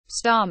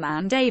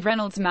Starman Dave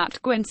Reynolds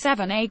mapped Gwyn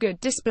 7, a good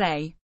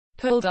display.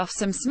 Pulled off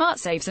some smart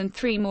saves and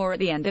 3 more at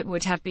the end that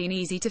would have been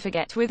easy to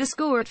forget with a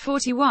score at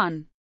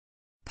 41.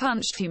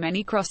 Punched too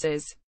many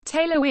crosses.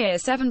 Taylor Weir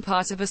 7,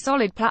 part of a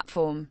solid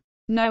platform.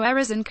 No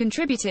errors and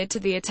contributed to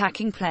the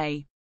attacking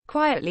play.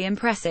 Quietly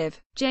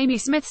impressive. Jamie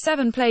Smith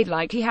 7 played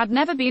like he had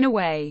never been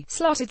away,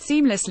 slotted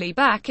seamlessly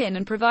back in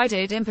and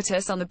provided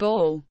impetus on the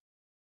ball.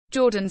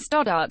 Jordan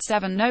Stoddart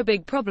 7, no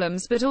big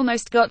problems but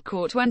almost got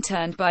caught when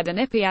turned by the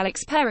nippy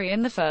Alex Perry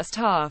in the first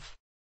half.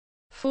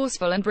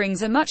 Forceful and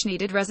brings a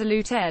much-needed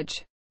resolute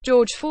edge.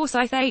 George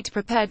Forsyth 8,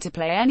 prepared to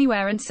play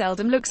anywhere and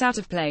seldom looks out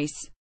of place.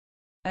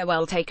 A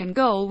well-taken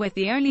goal with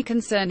the only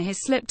concern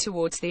his slip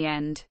towards the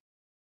end.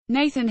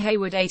 Nathan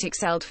Hayward 8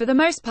 excelled for the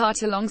most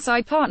part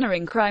alongside partner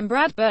in crime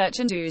Brad Birch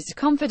and oozed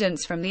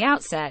confidence from the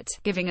outset,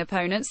 giving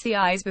opponents the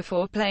eyes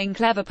before playing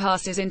clever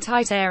passes in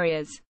tight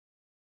areas.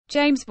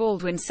 James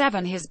Baldwin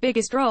 7, his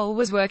biggest role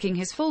was working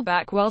his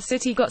fullback while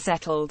City got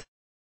settled.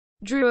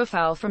 Drew a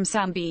foul from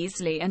Sam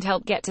Beasley and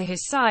helped get to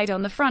his side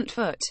on the front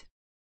foot.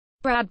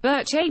 Brad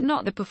Birch 8,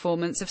 not the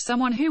performance of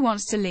someone who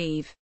wants to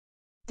leave.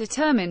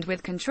 Determined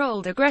with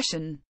controlled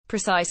aggression.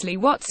 Precisely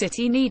what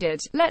City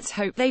needed. Let's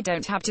hope they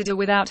don't have to do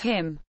without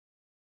him.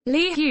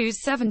 Lee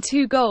Hughes 7,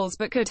 2 goals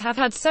but could have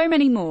had so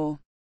many more.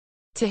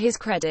 To his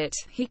credit,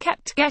 he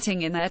kept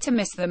getting in there to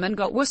miss them and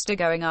got Worcester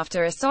going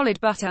after a solid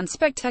but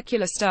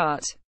unspectacular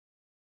start.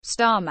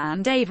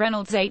 Starman Dave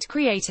Reynolds 8,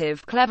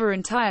 creative, clever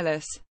and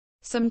tireless.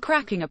 Some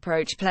cracking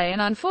approach play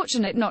and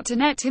unfortunate not to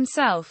net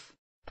himself.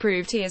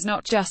 Proved he is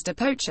not just a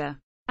poacher.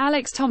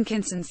 Alex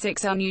Tomkinson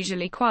 6,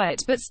 unusually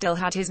quiet but still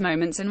had his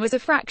moments and was a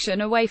fraction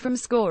away from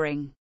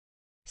scoring.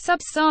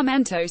 Subs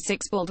Sarmento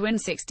 6, Baldwin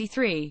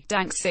 63,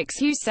 Danks 6,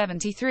 Hughes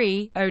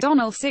 73,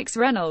 O'Donnell 6,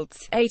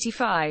 Reynolds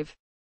 85.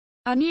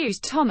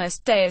 Unused Thomas,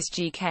 Deus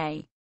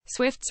GK.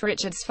 Swifts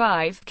Richards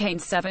 5, Kane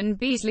 7,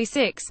 Beasley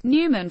 6,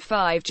 Newman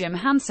 5, Jim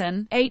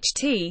Hansen,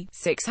 HT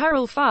 6,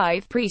 Hurrell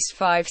 5, Priest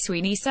 5,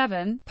 Sweeney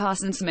 7,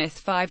 Parson Smith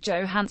 5,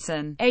 Joe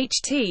Hansen,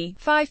 HT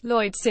 5,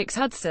 Lloyd 6,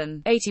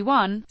 Hudson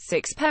 81,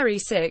 6, Perry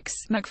 6,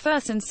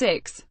 McPherson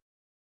 6.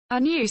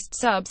 Unused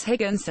subs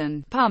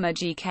Higginson, Palmer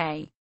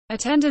GK.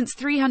 Attendance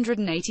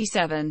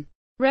 387.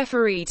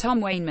 Referee Tom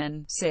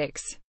Wainman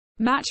 6.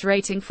 Match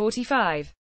rating 45.